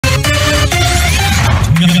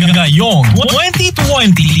Ngayong 2020,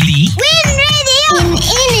 Win Radio!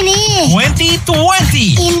 In-inini!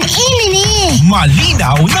 2020, In-inini!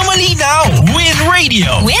 malinaw na malinaw. Win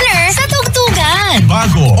Radio. Winner sa tugtugan!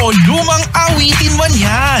 Bago o lumang awitin man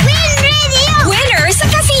yan. Win Radio! Winner sa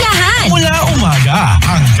kasiyahan! Mula umaga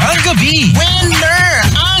hanggang gabi. Winner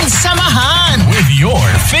ang samahan! With your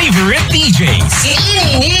favorite DJs.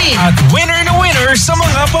 In-inini! At winner na winner sa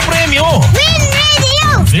mga papremyo. Win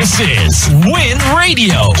Radio! This is Win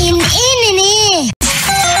Radio. In-inini!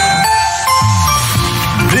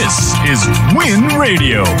 This is Win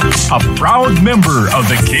Radio, a proud member of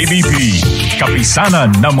the KBP,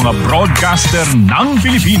 kapisanan ng mga broadcaster ng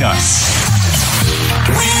Pilipinas.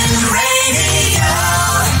 Win Radio.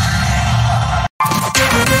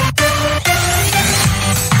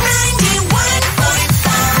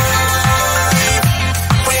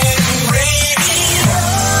 91.5 Win Radio.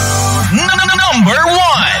 Number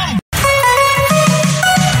one.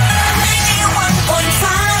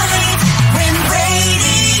 91.5 Win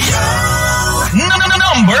Radio.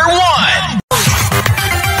 Number one.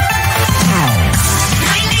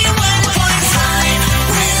 91.5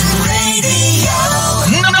 Win Radio.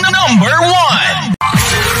 Number one. 91.5 Win Radio. Number one.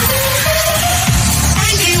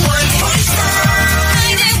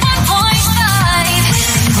 91.5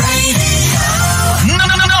 Win Radio.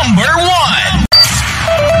 Number one.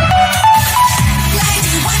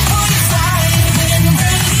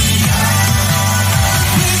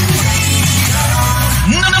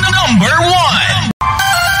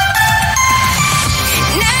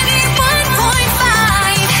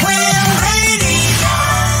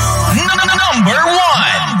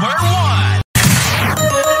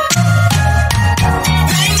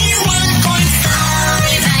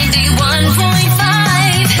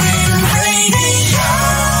 91.5 Win Radio.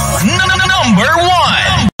 Number one. 91.5 Win Radio. Number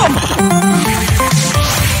one.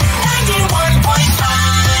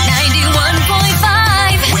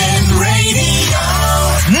 91.5 Win Radio.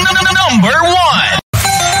 Number one.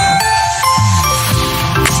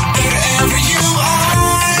 Wherever you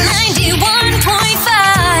are,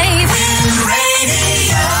 91.5 Win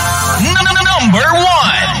Radio. Number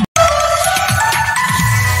one.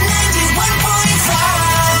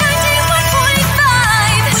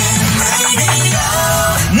 91.5 Win Radio.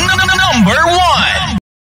 Number one.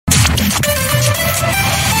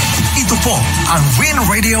 Ito po ang Win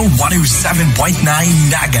Radio 107.9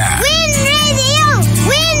 Naga. Win Radio!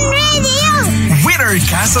 Win Radio! Winner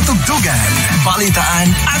ka sa tugtugan, balitaan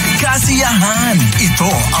at kasiyahan. Ito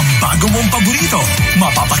ang bago mong paborito.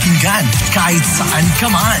 Mapapakinggan kahit saan ka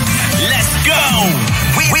man. Let's go!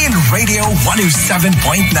 Win Radio 107.9.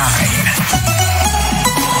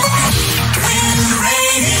 Win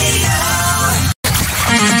Radio.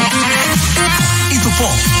 Ito po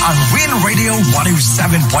ang Win Radio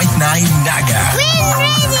 107.9 Naga. Win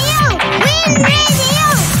Radio! Win Radio!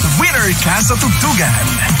 Winner ka sa tugtugan,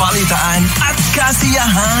 balitaan at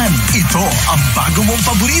kasiyahan. Ito ang bago mong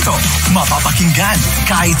paborito. Mapapakinggan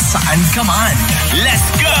kahit saan ka man. Let's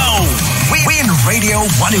go! Win Radio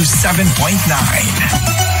 107.9.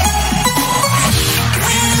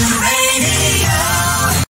 Win Radio.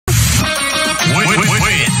 Win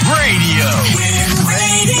Radio. Win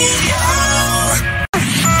Radio.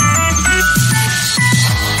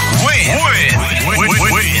 Win Radio. Win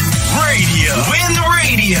Radio. Win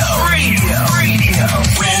Radio.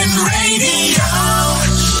 Win Radio.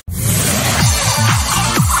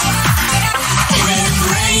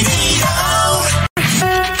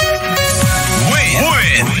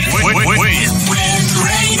 Win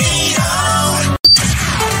Radio.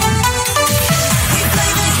 We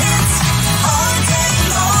play the hits all day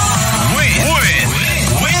long.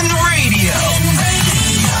 Win Radio. Win Radio.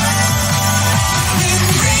 Win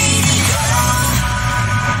Radio!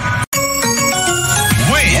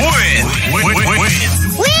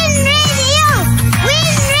 Win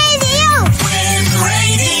Radio! Win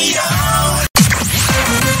Radio.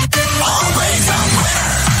 Always a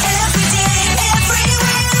winner. Every day,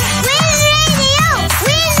 everywhere. Win Radio!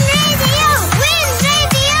 Win Radio! Win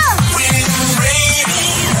Radio! Win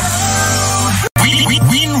Radio.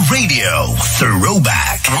 Win Radio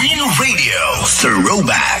Throwback. Win Radio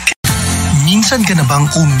Throwback. Minsan ka na bang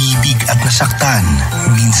umibig at nasaktan?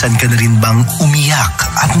 Minsan ka na rin bang umiyak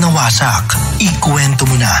at nawasak? Ikwento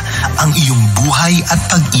mo na ang iyong buhay at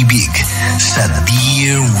pag-ibig sa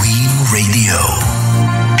Dear Win Radio.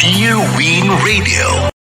 Dear Win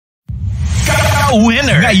Radio.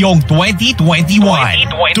 Winner ngayong 2021.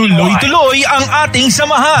 Tuloy-tuloy ang ating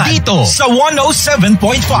samahan dito sa 107.5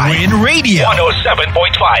 Win Radio. 107.5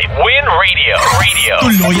 Win Radio.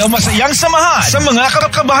 Tuloy ang masayang samahan sa mga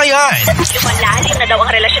kabahayan. Lumalalim na daw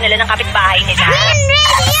ang relasyon nila ng kapitbahay nila. Win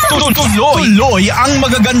Radio! Tuloy ang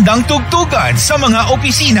magagandang tugtugan sa mga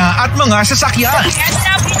opisina at mga sasakyan.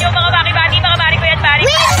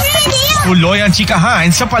 Tuloy ang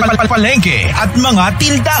chikahan sa palengke at mga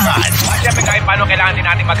tindahan. Siyempre kahit paano kailangan din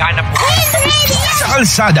natin maghanap po. Sa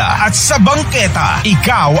kalsada at sa bangketa,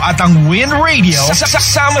 ikaw at ang Win Radio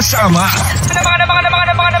sama-sama.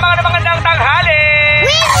 Magandang tanghali!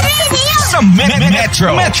 Sa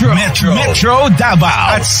Metro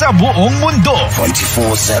Davao at sa buong mundo.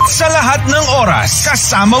 24/7. Sa lahat ng oras,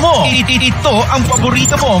 kasama mo. Ito ang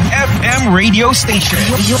paborito mong FM radio station.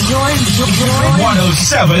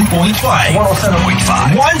 107.5.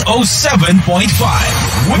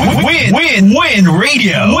 107.5. Win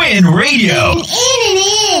Radio. Win Radio.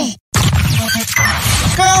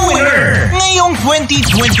 Ka-winner! Ngayong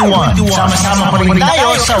 2021, sama-sama pa rin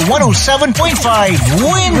tayo sa 107.5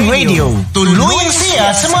 Win Radio. Tuloy ang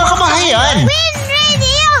siya sa mga kabahayan. Win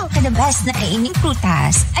Radio! Kadabas na kainin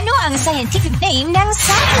prutas. Ano ang scientific name ng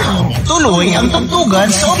saging? Tuloy ang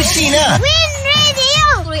tugtugan sa opisina. Win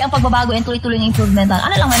Radio! Tuloy ang pagbabago at tuloy-tuloy ng improvement.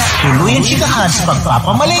 Ano lang man? Tuloy ang chikahan sa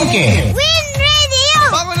pagpapamalengke. Win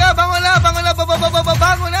Radio! Bango na!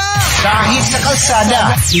 Kahit sa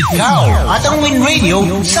kalsada, ikaw at ang Win Radio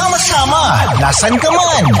sama-sama. Nasaan ka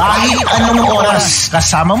man, kahit anong oras,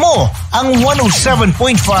 kasama mo ang 107.5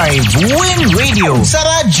 Win Radio sa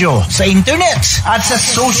radyo, sa internet at sa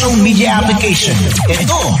social media application.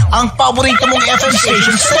 Ito ang paborito mong FM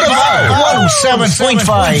station sa Davao.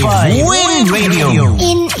 107.5 Win Radio.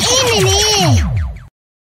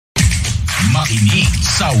 Makinig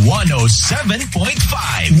sa 107.5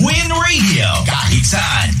 Win Radio. Kahit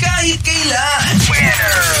saan, kahit kailan.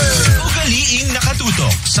 Ugaliing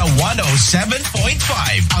nakatutok sa 107.5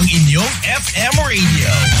 ang inyong FM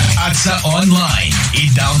radio. At sa online,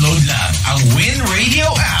 i-download lang ang Win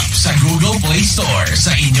Radio app sa Google Play Store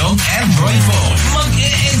sa inyong Android phone.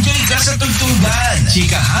 Mag-e-enjoy ka sa tugtugan,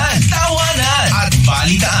 chikahan, tawanan at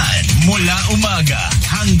balitaan mula umaga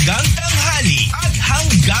hanggang tanghali at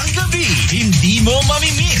hanggang gabi. Hindi mo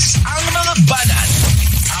mamimiss ang mga banat,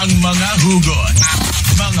 ang mga hugot,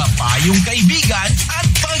 mga payong kaibigan at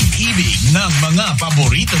pag-ibig ng mga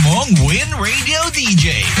paborito mong Win Radio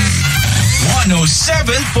DJ.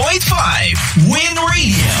 107.5 Win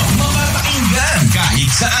Radio. Mapapakinggan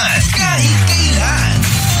kahit saan, kahit kailan.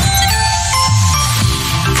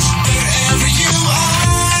 Wherever you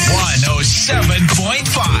are. 107.5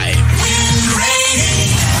 Win Radio.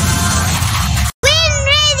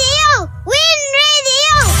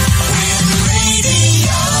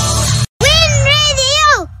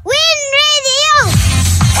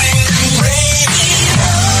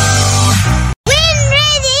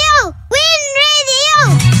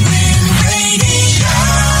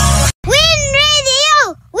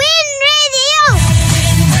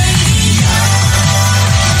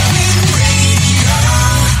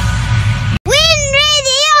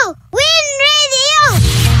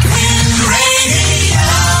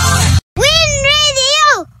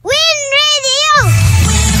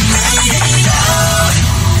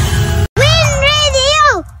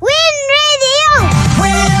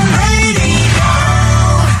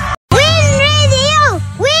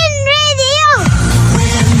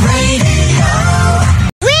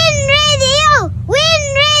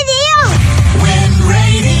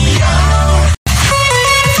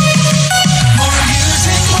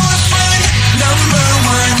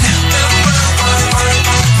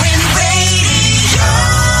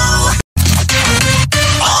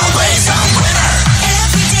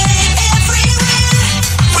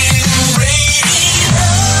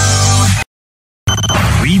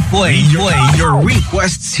 Play your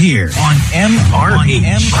requests here on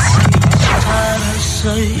MRH. Para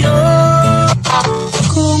sa'yo,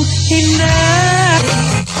 kung simple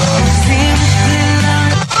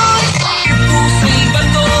lang ipusong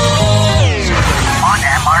bato. On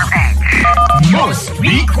MRH. Most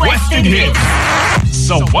requested hits.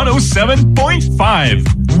 Sa 107.5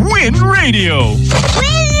 Win Radio.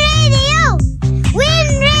 Win Radio! Win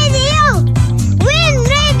Radio! Win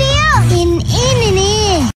Radio!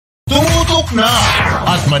 Tumutok na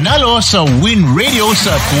at manalo sa Win Radio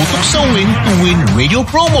sa Tutok sa Win to Win Radio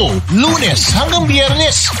promo. Lunes hanggang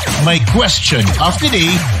Biyernes. May question of the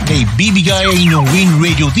day na ibibigay ang inyong Win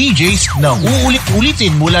Radio DJs na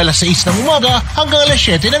uulit-ulitin mula alas 6 ng umaga hanggang alas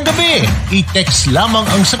 7 ng gabi. I-text lamang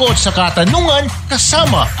ang sagot sa katanungan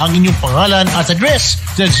kasama ang inyong pangalan at address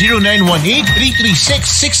sa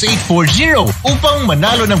 0918-336-6840 upang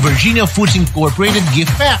manalo ng Virginia Foods Incorporated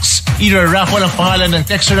gift packs. I-raffle ang pangalan ng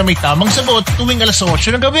texter na may tamang sagot tuwing alas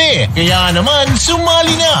 8 ng gabi. Kaya naman,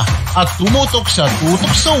 sumali na at tumutok sa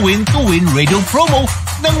Tutok sa Win to Win radio promo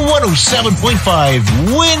ng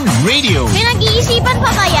 107.5 Win Radio. Pinag-iisipan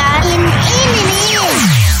pa ba yan?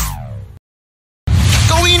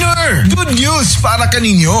 Winner! Good news para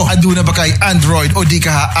kaninyo. Aduna ba kay Android o di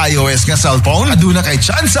ka iOS nga cellphone? Aduna kay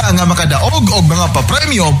tsansa nga makadaog og mga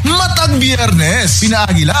papremyo matag Biyernes.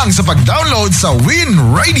 Pinaagi lang sa pag-download sa Win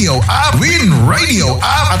Radio app. Win Radio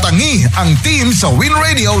app. Atangi ang team sa Win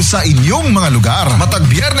Radio sa inyong mga lugar. Matag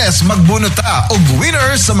Biyernes magbunot ta og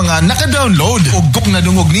winner sa mga naka-download. Ug kung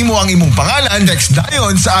nadungog nimo ang imong pangalan, text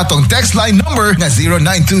dayon sa atong text line number nga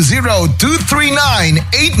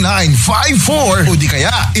 0920-239-8954 o di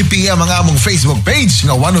kaya ipiya mga among Facebook page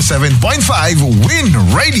nga 107.5 Win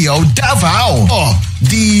Radio Davao. Oh,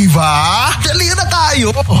 di ba? Dali na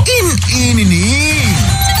tayo. In-inini.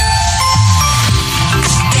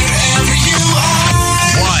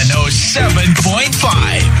 107.5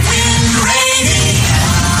 Win Radio.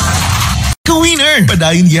 Ka-winner!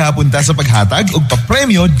 Padayon gihapon ta sa paghatag og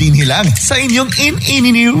papremyo din hilang sa inyong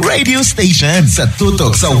in-inini radio station sa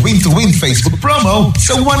tutok sa Win to Win Facebook promo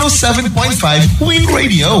sa 107.5 Win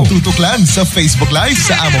Radio. Tutok lang sa Facebook Live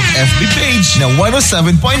sa among FB page na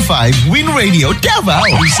 107.5 Win Radio Davao.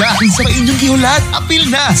 Isa pa inyong gihulat, apil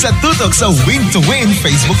na sa tutok sa Win to Win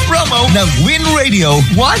Facebook promo ng Win Radio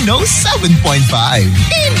 107.5.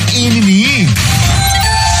 In-inini.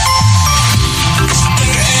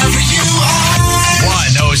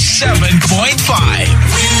 107.5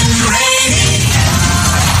 Win Radio.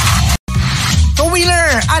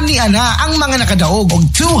 Winner, ani ana ang mga nakadaog og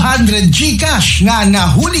 200 Gcash nga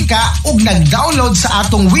nahuli ka ug nag-download sa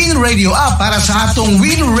atong Win Radio app para sa atong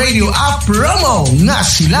Win Radio app promo nga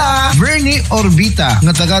sila Bernie Orbita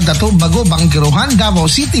nga taga Dato Bago Bangkiruhan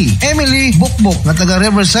Davao City, Emily Bukbok nga taga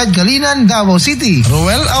Riverside Galinan Davao City,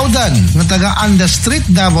 Roel Audan nga taga Anda Street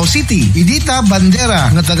Davao City, Edita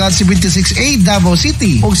Bandera nga taga 76A Davao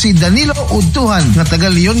City ug si Danilo Udtuhan nga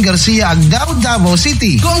taga Leon Garcia Agdao Davao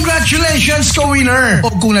City. Congratulations ko winner! O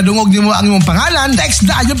kung nadungog nimo ang imong pangalan, text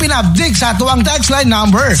na yung pinabdik sa ato ang text line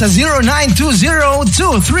number sa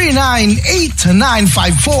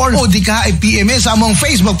 0920-239-8954 o di ka i-PMS sa among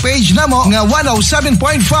Facebook page namo nga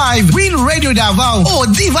 107.5 Win Radio Davao. O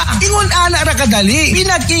di ba? Ingon ana ra kadali.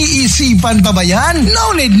 Pinag-iisipan pa ba yan?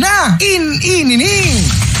 No need na. In-inini.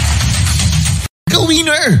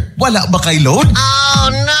 Ka-winner! Wala ba kay load? Oh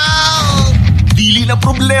no! Dili na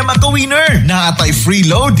problema ka, winner. Naatay free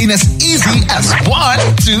load in as easy as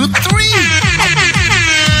 1, 2,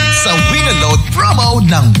 3. Sa Win a Load promo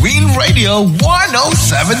ng Win Radio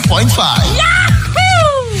 107.5. Yahoo!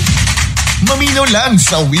 Maminaw lang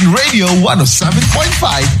sa Win Radio 107.5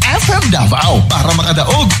 FM Davao para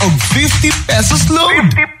makadaog og 50 pesos load.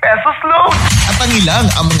 50 pesos load. At ang ilang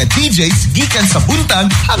ang mga DJs gikan sa buntag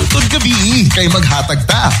hangtod gabi kay maghatag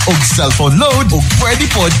ta og cellphone load ug pwede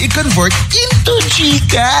pod i-convert into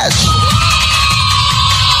Gcash.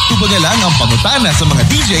 Tubaga lang ang pangutana sa mga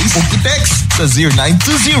DJs ug i-text sa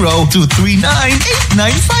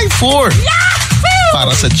 0920-239-8954.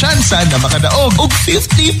 Para sa tsansa na makadaog og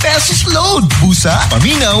 50 pesos load. Busa,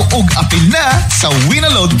 paminaw ug apil na sa Win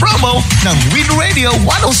a Load promo ng Win Radio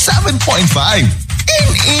 107.5.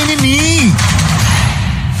 In-inini.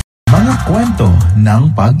 Mga kwento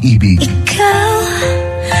ng pag-ibig. Ikaw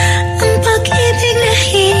ang pag-ibig na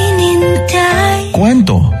hinintay.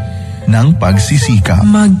 Kwento ng pagsisikap.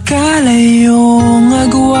 Magkalayong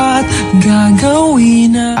agwat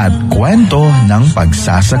gagawin na. At kwento ng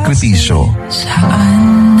pagsasakripisyo.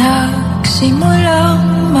 Saan nagsimulang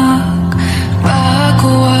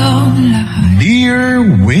magbago ang lahat. Dear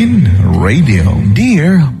Win Radio.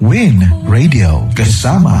 Dear Win Radio.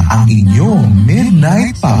 Kasama ang inyong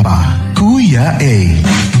Midnight Papa, Kuya A.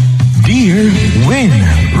 Dear Win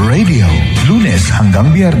Radio. Lunes hanggang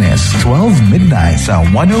Biyernes, 12 midnight sa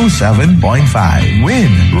 107.5 Win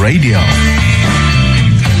Radio.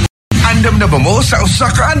 Andam na ba mo sa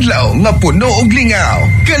usa ka adlaw nga puno og lingaw,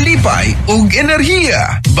 kalipay ug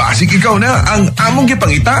enerhiya? Basig ikaw na ang among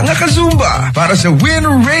gipangita nga ka-Zumba para sa Win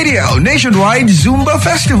Radio Nationwide Zumba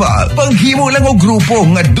Festival. Paghimo lang og grupo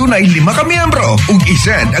nga dunay 5 ka miyembro ug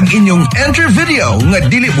isend ang inyong entry video nga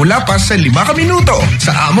dili mulapas sa 5 ka minuto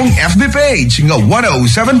sa among FB page nga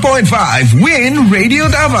 107.5 Win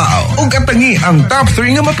Radio Davao. Ug katangi ang top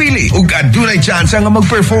 3 nga mapili ug adunay chance nga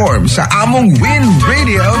mag-perform sa among Win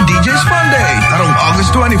Radio DJ Monday, karong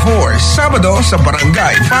August 24, Sabado sa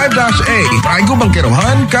Barangay 5-A, Barangay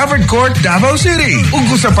Bangkirohan, Covered Court, Davao City. Ug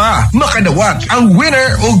usa pa, makadawat ang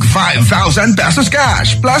winner og 5,000 pesos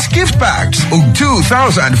cash plus gift packs ug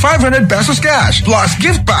 2,500 pesos cash plus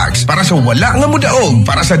gift packs para sa wala nga mudaog.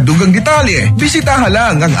 Para sa dugang detalye, bisitaha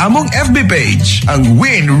lang ang among FB page. Ang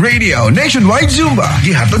Win Radio Nationwide Zumba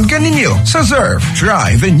gihatod kaninyo sa Surf.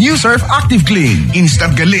 Try the new Surf Active Clean.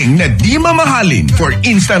 Instant galing na di mamahalin for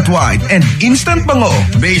instant white and instant bango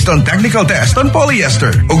based on technical test on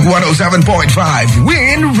polyester. Ug 107.5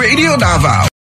 Win Radio Davao.